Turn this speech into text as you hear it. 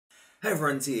Hi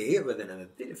everyone, Tia here with another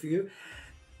video for you.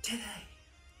 Today,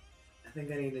 I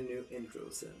think I need a new intro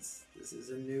since this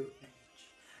is a new age,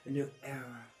 a new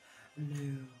era, a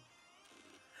new...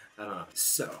 I don't know.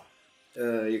 So,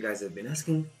 you guys have been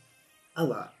asking a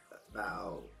lot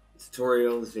about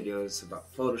tutorials, videos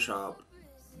about Photoshop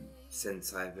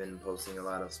since I've been posting a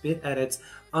lot of speed edits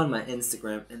on my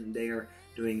Instagram and they are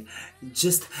doing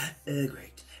just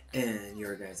great. And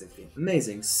your guys have been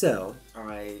amazing, so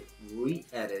I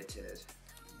re-edited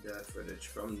the footage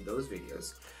from those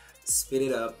videos, sped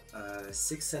it up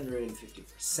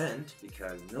 650%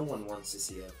 because no one wants to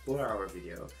see a 4-hour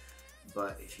video.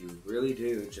 But if you really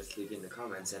do, just leave in the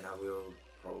comments and I will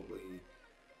probably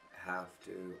have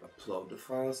to upload the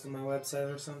files to my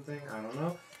website or something. I don't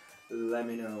know. Let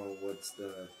me know what's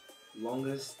the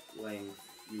longest length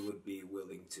you would be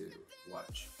willing to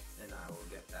watch and I will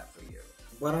get that for you.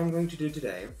 What I'm going to do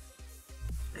today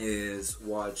is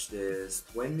watch this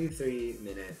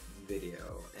 23-minute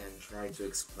video and try to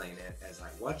explain it as I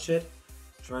watch it,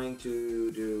 trying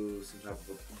to do some type of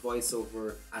a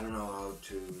voiceover. I don't know how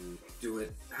to do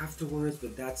it afterwards,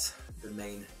 but that's the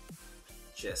main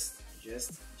gist.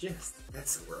 That's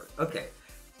the word. Okay,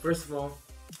 first of all,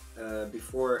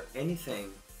 before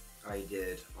anything I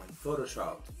did on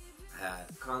Photoshop, I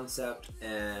had a concept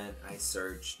and I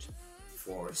searched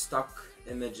for stock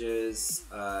images,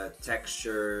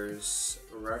 textures,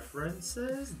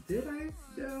 references. Did I?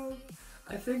 No,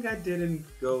 I think I didn't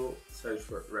go search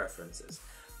for references,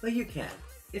 but you can.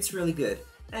 It's really good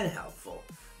and helpful.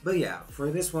 But yeah, for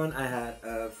this one I had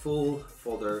a full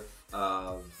folder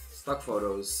of stock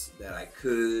photos that I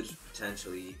could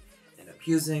potentially end up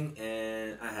using,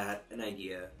 and I had an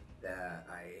idea that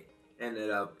I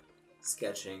ended up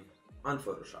sketching on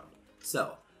Photoshop.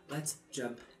 So let's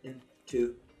jump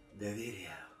into the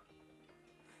video.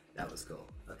 That was cool.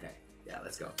 Okay, yeah,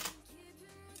 let's go.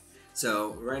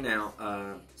 So right now,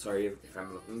 sorry if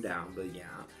I'm looking down, but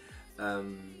yeah,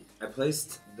 I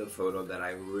placed the photo that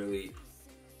I really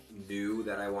knew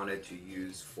that I wanted to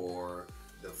use for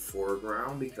the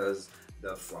foreground because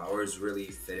the flowers really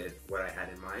fitted what I had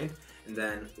in mind. And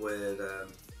then with a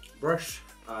brush,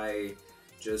 I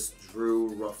just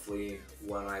drew roughly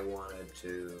what I wanted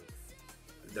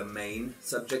the main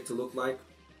subject to look like.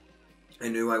 I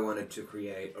knew I wanted to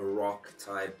create a rock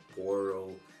type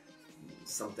portal,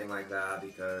 something like that,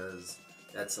 because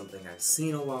that's something I've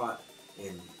seen a lot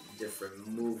in different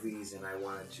movies and I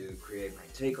wanted to create my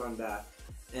take on that.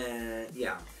 And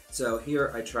yeah, so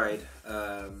here I tried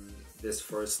this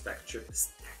first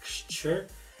texture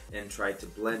and tried to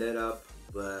blend it up,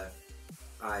 but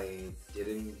I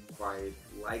didn't quite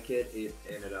like it. It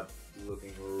ended up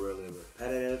looking really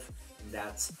repetitive, and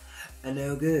that's a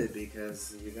no good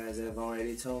because you guys have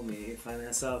already told me if I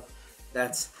mess up,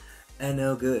 that's a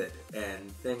no good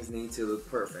and things need to look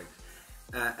perfect.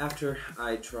 After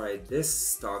I tried this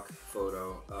stock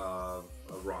photo of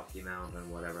a rocky mountain,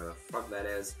 whatever the fuck that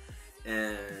is,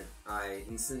 and I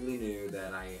instantly knew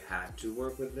that I had to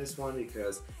work with this one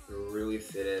because it really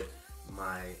fitted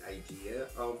my idea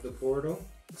of the portal.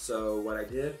 So what I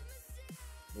did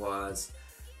was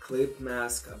clip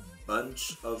mask a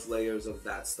bunch of layers of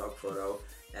that stock photo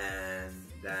and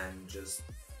then just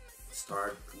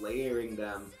start layering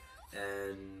them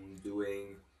and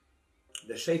doing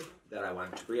the shape that I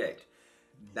wanted to create.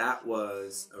 That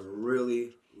was a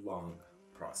really long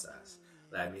process,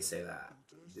 let me say that.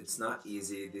 It's not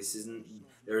easy.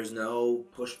 There's no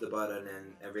push the button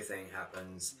and everything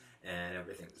happens and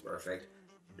everything's perfect.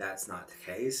 That's not the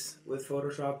case with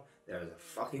Photoshop. There's a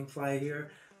fucking fly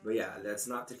here. But yeah, that's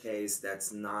not the case.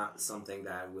 That's not something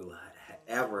that will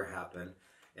ever happen.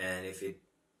 And if it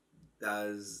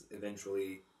does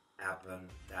eventually happen,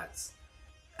 that's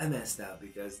a messed up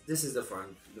because this is the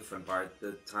fun part,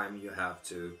 the time you have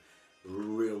to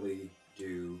really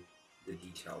do the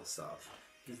detail stuff.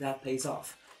 Because that pays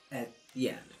off at the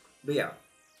end. But yeah,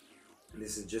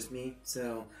 this is just me,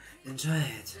 so enjoy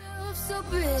it. So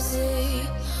busy,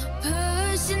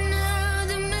 pushing out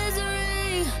the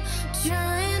misery,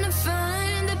 trying to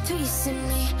find the peace in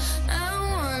me. I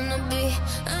wanna be.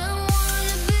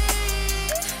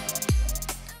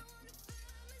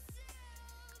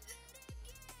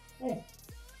 Hey.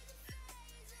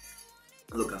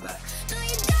 Look, I'm back.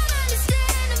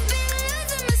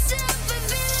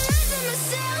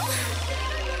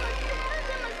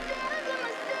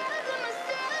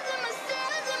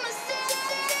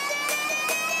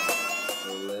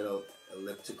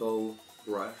 Elliptical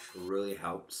brush really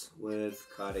helps with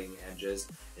cutting edges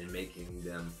and making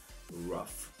them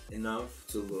rough enough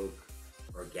to look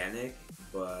organic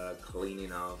but clean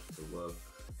enough to look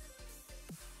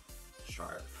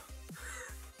sharp.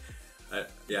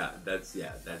 Yeah, that's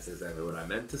exactly what I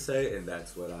meant to say, and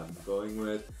that's what I'm going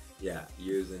with. Yeah,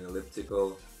 use an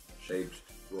elliptical shaped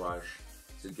brush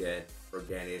to get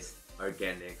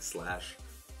organic slash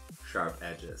sharp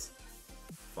edges.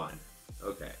 Fun.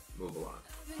 Okay, move along.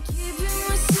 Keeping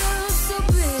myself so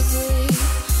busy,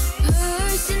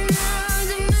 pushing out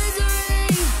the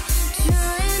misery,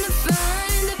 trying to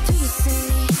find the peace in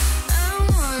me. I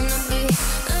wanna be,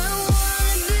 I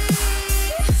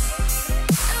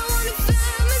wanna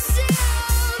find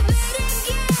myself, but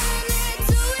again,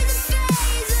 it's always a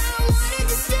phase. I wanted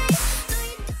to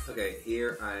stay. Okay,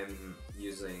 here I'm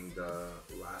using the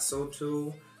lasso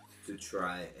tool to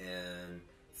try and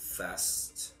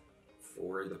fast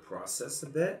forward the process a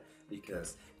bit,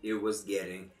 because it was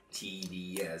getting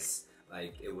tedious.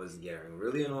 Like, it was getting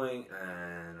really annoying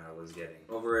and I was getting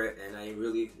over it, and I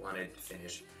really wanted to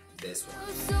finish this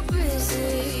one. So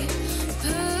busy,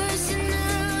 pushing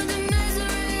out the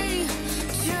misery,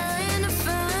 trying to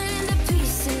find the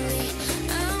peace in me.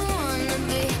 I wanna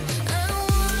be, I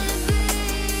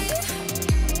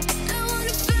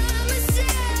wanna find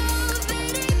myself,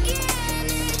 but again,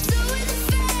 it's always a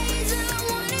phase. I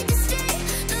wanted to stay,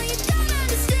 no you don't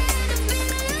understand. I've been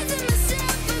losing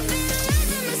myself, I've been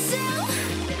losing myself.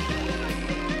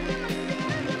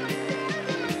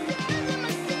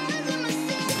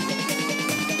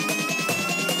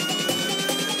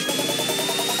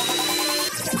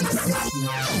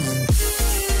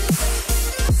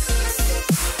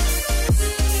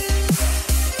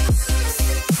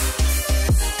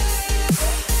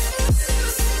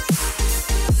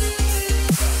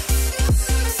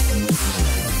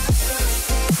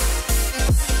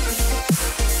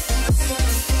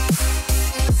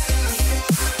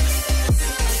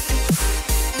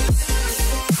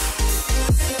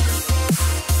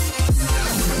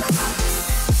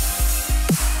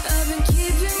 I've been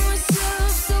keeping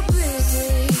myself so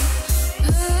busy,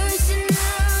 pushing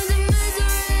out the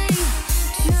misery,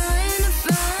 trying to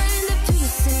find the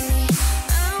peace in me.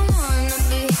 I wanna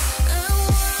be, I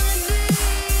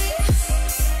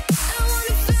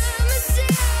wanna find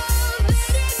myself, but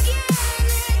again,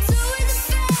 it's always a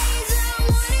phase. I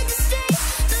wanted to stay,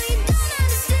 no you don't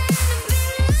understand. I've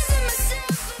been losing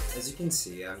myself. As you can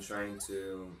see, I'm trying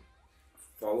to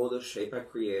follow the shape I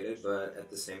created, but at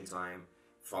the same time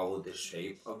follow the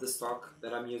shape of the stock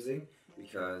that I'm using,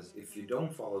 because if you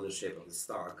don't follow the shape of the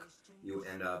stock, you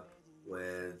end up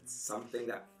with something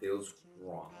that feels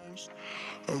wrong.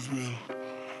 I've been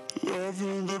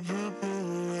loving the people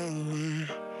around me,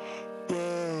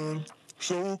 but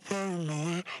so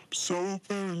paranoid,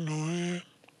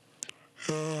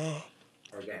 yeah.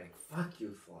 Organic, fuck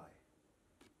you, fly.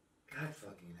 God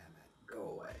fucking damn it, go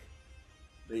away.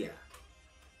 But yeah,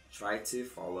 try to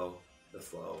follow the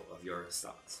flow of your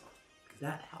stocks.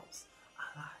 That helps a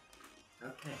lot.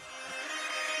 Okay.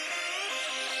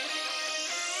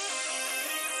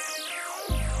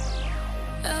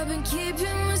 I've been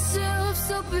keeping myself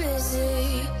so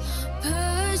busy,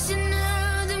 pushing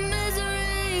out the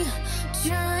misery,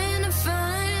 trying to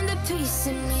find the peace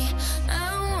in me.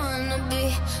 I wanna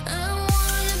be, I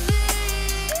wanna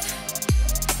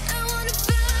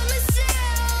find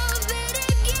myself, but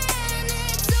again,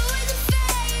 it's always a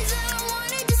phase. I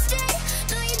wanted to stay,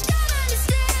 no you don't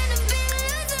understand. I've been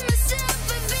losing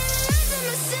myself, I've been losing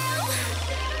myself.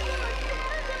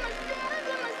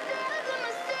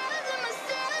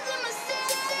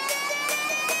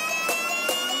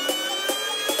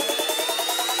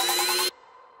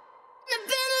 I've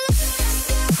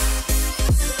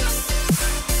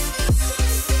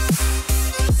been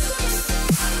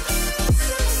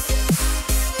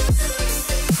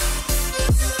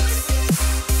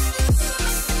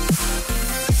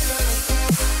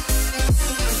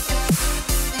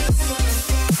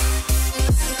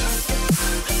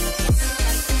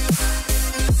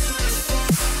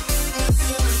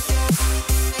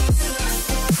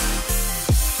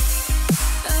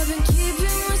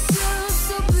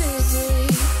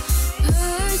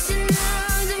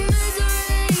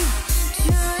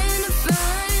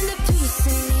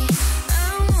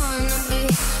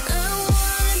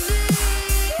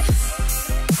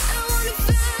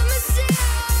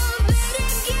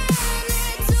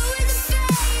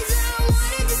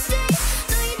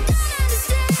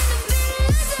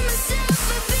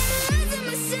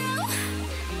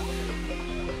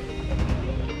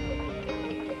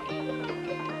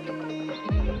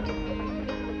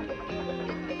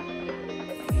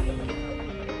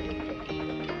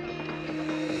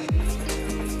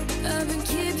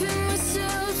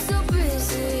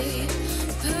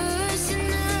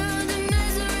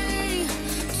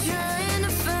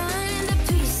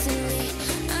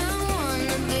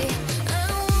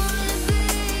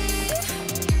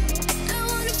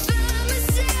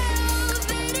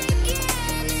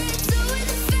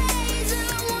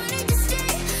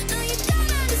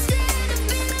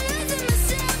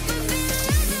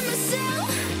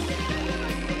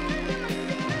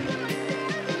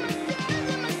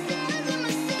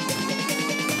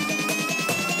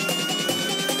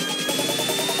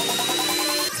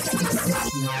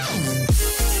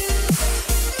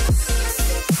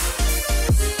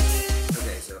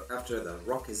after the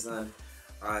rock is done,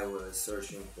 I was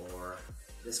searching for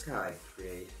this guy to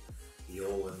create the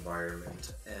whole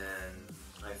environment, and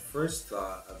I first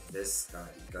thought of this guy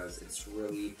because it's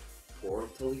really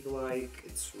portally-like.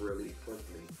 It's really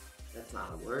portally. That's not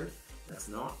a word. That's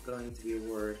not going to be a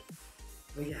word.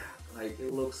 But yeah, like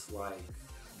it looks like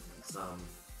some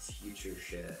future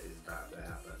shit is about to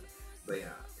happen. But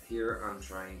yeah, here I'm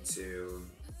trying to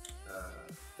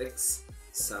fix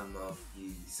some of the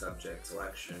subject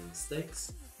selection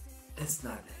mistakes. It's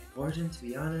not that important, to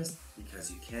be honest,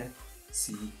 because you can't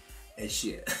see a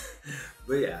shit.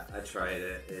 But yeah, I tried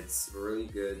it. It's really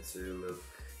good to look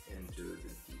into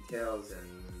the details,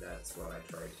 and that's what I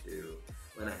try to do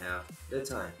when I have the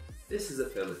time. This is a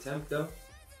failed attempt though.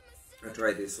 I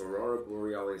tried this Aurora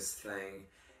Borealis thing,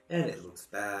 and it looks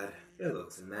bad. It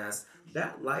looks a mess.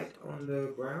 That light on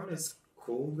the ground is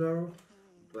cool though,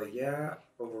 but yeah,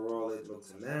 overall it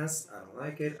looks a mess. I don't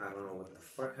like it. I don't know what the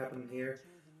fuck happened here,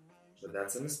 but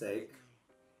that's a mistake,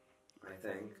 I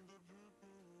think.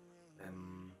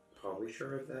 I'm probably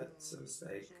sure that's a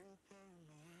mistake.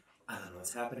 I don't know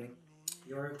what's happening.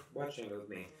 You're watching with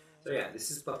me. So yeah, this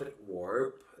is Puppet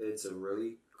Warp. It's a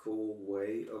really cool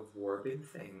way of warping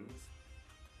things.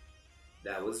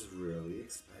 That was really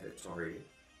explanatory.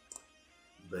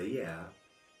 But yeah,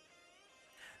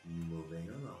 moving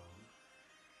along.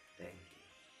 Thank you.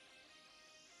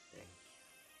 Thank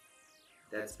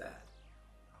you. That's bad.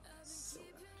 So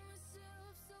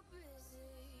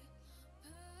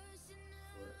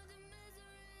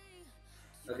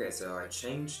bad. Okay, so I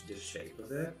changed the shape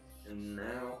of it, and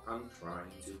now I'm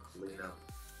trying to clean up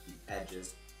the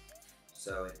edges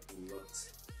so it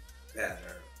looks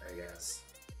better, I guess.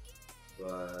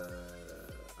 But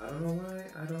I don't know why.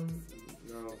 I don't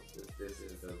know if this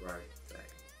is the right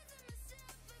thing.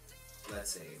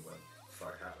 Let's see what the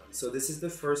fuck happened. So this is the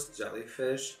first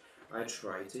jellyfish I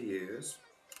tried to use.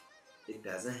 It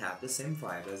doesn't have the same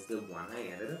vibe as the one I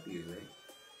ended up using.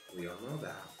 We all know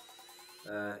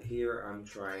that. Here I'm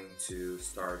trying to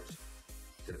start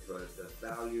to put the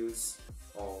values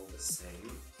all the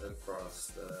same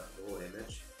across the whole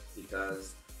image,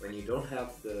 because when you don't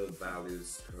have the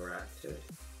values corrected,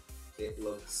 it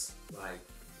looks like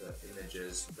the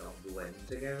images don't blend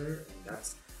together, and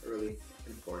that's a really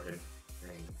important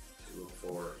thing to look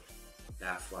for.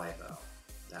 That fly bell.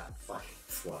 That fucking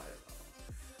fly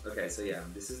bell. Okay, so yeah,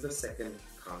 this is the second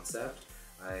concept.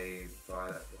 I thought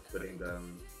of putting the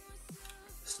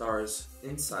stars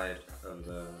inside of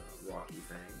the rocky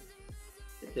thing.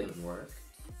 It didn't work,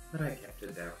 but I kept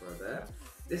it there for a bit.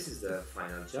 This is the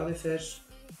final jellyfish.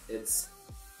 It's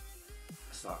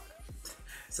a sock.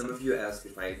 Some of you asked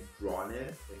if I had drawn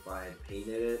it, if I had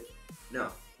painted it.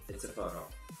 No, it's a photo.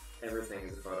 Everything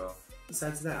is a photo.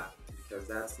 Besides that, because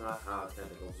that's not how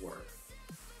tentacles work.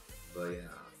 But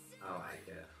yeah, I like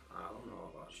it. I don't know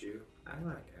about you. I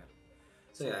like it.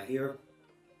 So yeah, here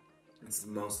it's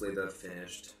mostly the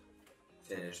finished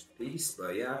piece,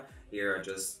 but yeah, here I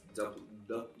just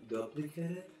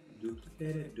duplicated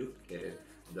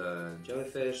the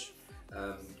jellyfish,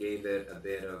 gave it a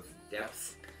bit of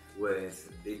depth with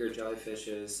bigger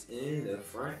jellyfishes in the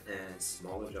front and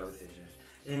smaller jellyfishes.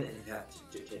 And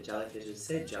jellyfishes,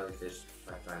 say jellyfish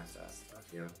 5 times fast,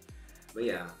 you know. But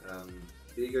yeah,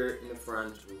 bigger in the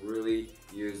front, really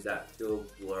use that fill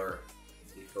blur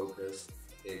defocus.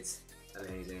 It's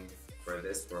amazing for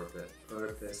this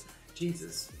purpose.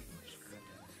 Jesus.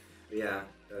 But yeah,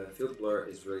 field blur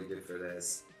is really good for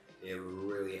this. It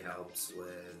really helps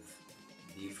with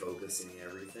defocusing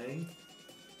everything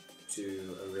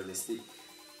to a realistic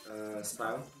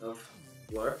style of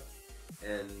blur.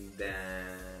 And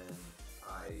then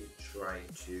I try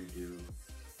to do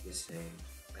the same,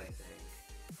 I think,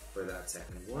 for that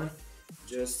second one,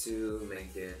 just to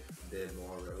make it a bit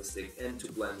more realistic and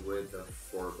to blend with the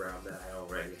foreground that I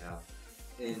already have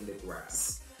in the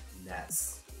grass. And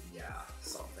that's, yeah,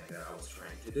 something that I was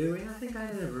trying to do, and I think I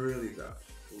did really good.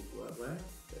 Well,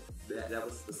 that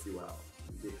was supposed to be well.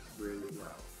 You did really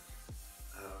well.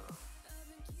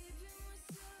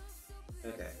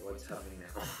 Okay, what's happening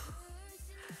now?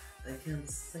 I can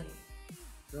sing.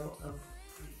 Go up.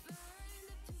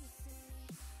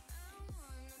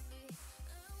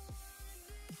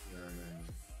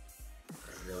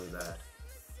 That's really bad.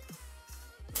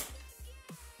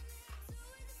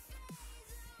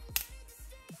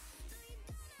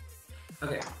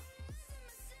 Okay.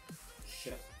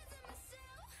 Shit.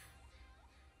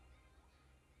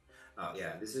 Oh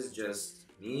yeah, this is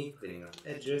just me cleaning up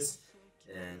edges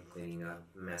and cleaning up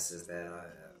messes that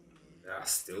are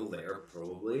still there,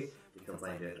 probably, because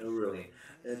I did a really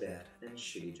bad and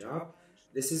shitty job.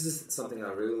 This is something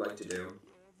I really like to do.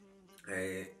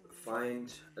 I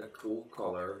find a cool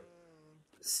color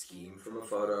scheme from a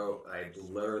photo, I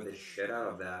blur the shit out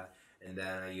of that, and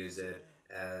then I use it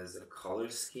as a color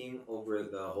scheme over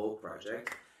the whole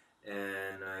project,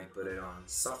 and I put it on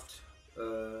soft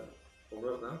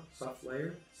soft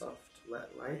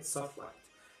light,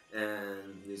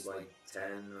 and use like 10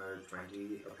 or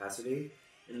 20 opacity,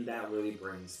 and that really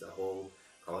brings the whole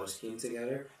color scheme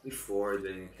together before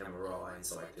doing a camera raw and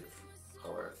selective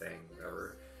color thing,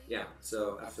 whatever. Yeah,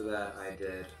 so after that I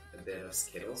did a bit of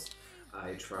scales.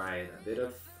 I tried a bit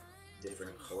of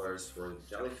different colors for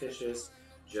jellyfishes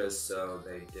just so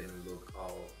they didn't look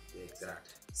all the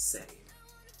exact same.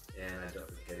 And I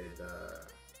duplicated the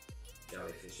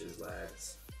jellyfish's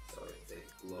legs so they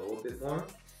glow a bit more.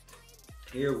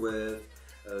 Here with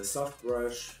a soft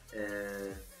brush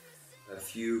and a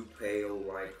few pale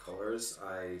light colors,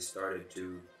 I started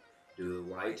to do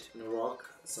light in the rock.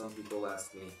 Some people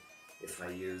ask me if I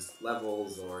used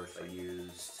levels or if I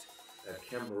used a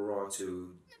camera raw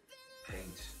to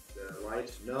paint the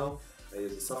light. No, I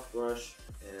used a soft brush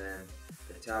and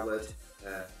a tablet,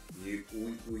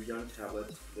 HUION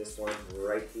tablet, this one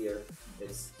right here.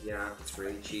 It's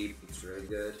really cheap, it's really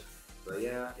good, but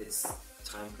yeah, it's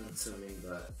time consuming,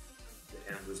 but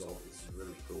the end result is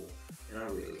really cool and I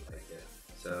really like it.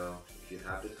 So if you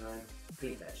have the time,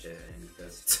 paint that shit in,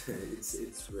 because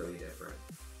it's really different.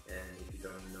 And if you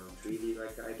don't know 3D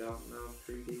like I don't know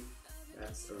 3D,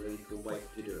 that's a really cool way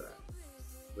to do that.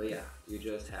 But yeah, you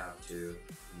just have to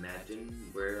imagine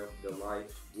where the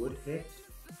light would hit.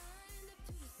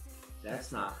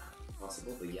 That's not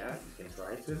possible, but yeah, you can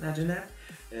try to imagine that.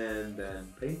 And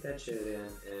then paint that shit in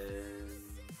and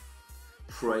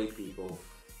pray people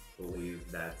believe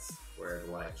that's where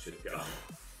the light should go.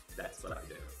 That's what I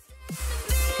do.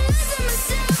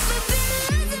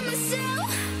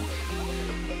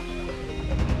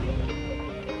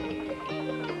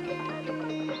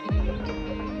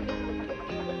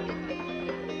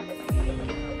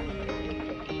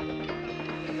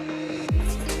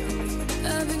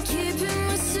 I've been keeping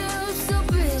myself so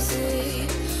busy,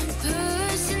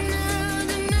 pushing out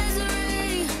the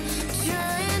misery,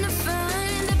 trying to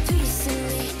find the peace in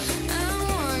me. I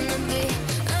wanna find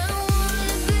myself,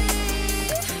 but again,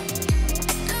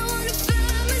 it's always a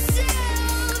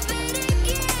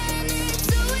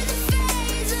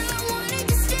phase, and I wanted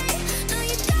to stay. No,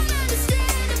 you don't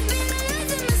understand. I've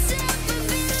been losing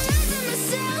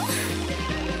myself,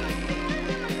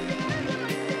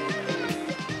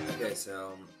 Okay, so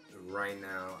right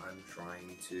now I'm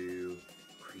trying to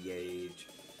create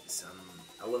some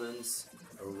elements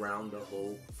around the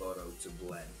whole photo to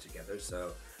blend together,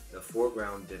 so the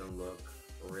foreground didn't look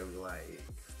really like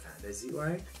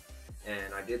fantasy-like.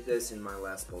 And I did this in my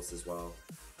last post as well.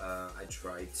 I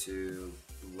tried to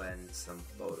blend some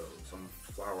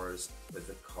flowers with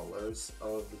the colors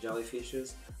of the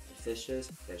jellyfishes, fishes.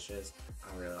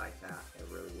 I really like that. It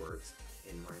really works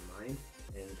in my mind.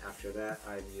 And after that,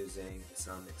 I'm using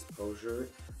some exposure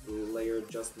layer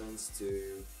adjustments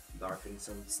to darken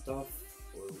some stuff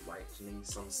or lightening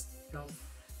some stuff,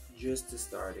 just to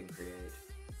start and create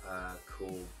a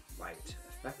cool light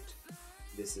effect.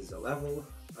 This is a level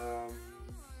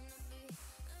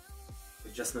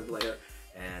adjustment layer,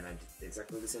 and I did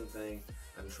exactly the same thing.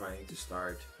 I'm trying to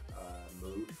start a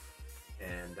mood,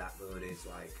 and that mood is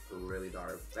like a really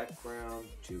dark background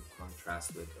to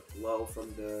contrast with the glow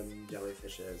from the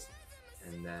jellyfishes,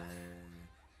 and then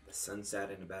the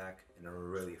sunset in the back, and a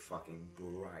really fucking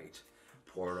bright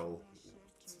portal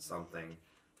something.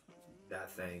 That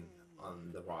thing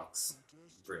on the rocks,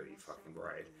 really fucking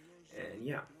bright. And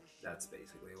yeah, that's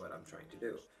basically what I'm trying to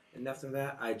do. And after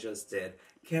that, I just did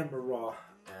camera raw,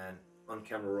 and on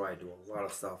camera raw I do a lot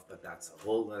of stuff, but that's a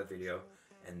whole nother video,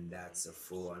 and that's a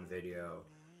full-on video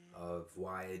of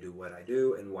why I do what I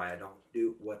do and why I don't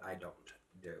do what I don't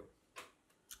do.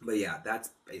 But yeah, that's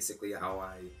basically how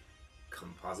I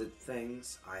composite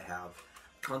things. I have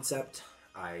concept,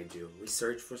 I do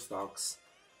research for stocks,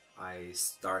 I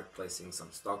start placing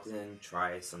some stocks in,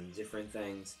 try some different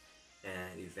things,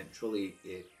 and eventually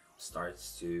it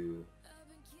starts to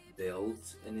build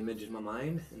an image in my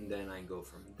mind, and then I go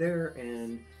from there.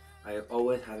 And I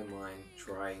always have in mind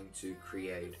trying to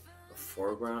create a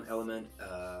foreground element.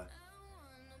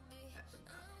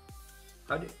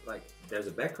 There's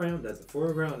a background, there's a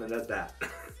foreground, and that's that.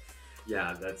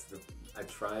 Yeah, I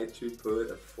try to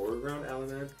put a foreground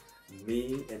element,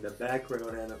 me, and the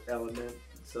background element,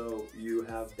 so you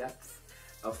have depth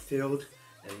of field,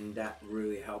 and that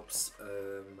really helps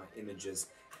my images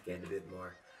get a bit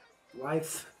more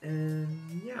life.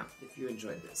 And yeah, if you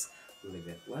enjoyed this, leave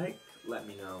it like, let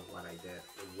me know what I did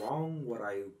wrong, what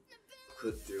I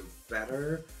could do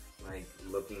better, like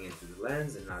looking into the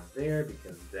lens and not there,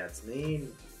 because that's me,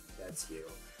 that's you.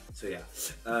 So yeah,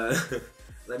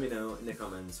 let me know in the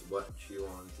comments what you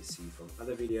want to see from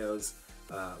other videos,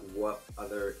 what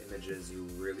other images you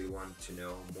really want to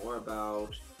know more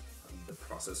about, the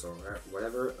process or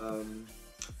whatever.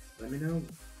 Let me know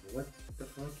what the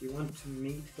fuck you want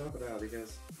me to talk about,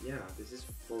 because yeah, this is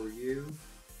for you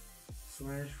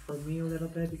 / for me a little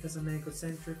bit, because I'm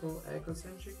egocentrical,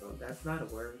 that's not a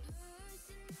word,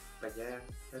 but yeah,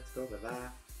 let's go with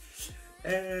that,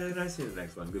 and I'll see you in the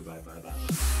next one. Goodbye, bye bye.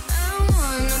 I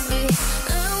wanna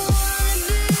be